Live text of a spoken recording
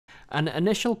An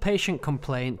initial patient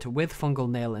complaint with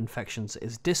fungal nail infections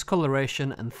is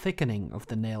discoloration and thickening of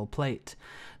the nail plate.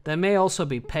 There may also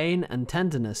be pain and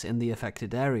tenderness in the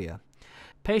affected area.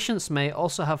 Patients may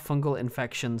also have fungal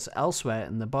infections elsewhere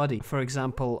in the body, for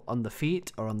example on the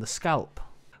feet or on the scalp.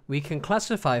 We can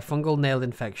classify fungal nail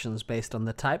infections based on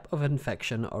the type of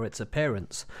infection or its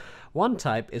appearance. One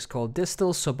type is called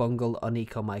Distal Subungual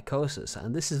Ecomycosis,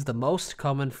 and this is the most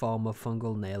common form of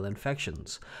fungal nail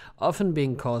infections, often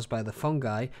being caused by the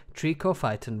fungi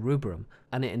Trichophyton rubrum,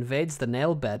 and it invades the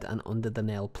nail bed and under the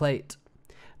nail plate.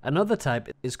 Another type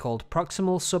is called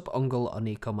Proximal Subungual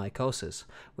Ecomycosis,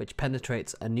 which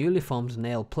penetrates a newly formed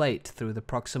nail plate through the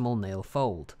proximal nail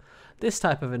fold. This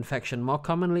type of infection more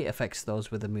commonly affects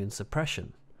those with immune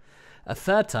suppression. A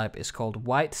third type is called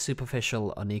White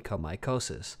Superficial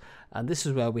Ecomycosis, and this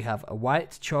is where we have a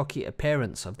white chalky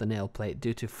appearance of the nail plate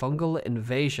due to fungal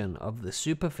invasion of the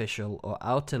superficial or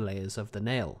outer layers of the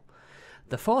nail.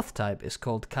 The fourth type is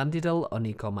called Candidal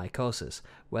onychomycosis,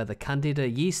 where the Candida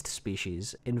yeast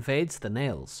species invades the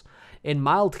nails. In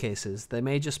mild cases, there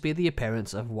may just be the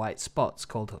appearance of white spots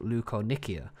called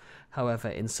leukonychia. However,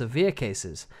 in severe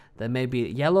cases, there may be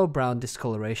yellow-brown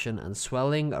discoloration and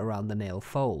swelling around the nail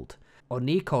fold.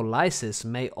 Onycholysis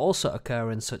may also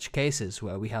occur in such cases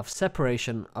where we have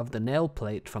separation of the nail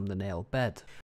plate from the nail bed.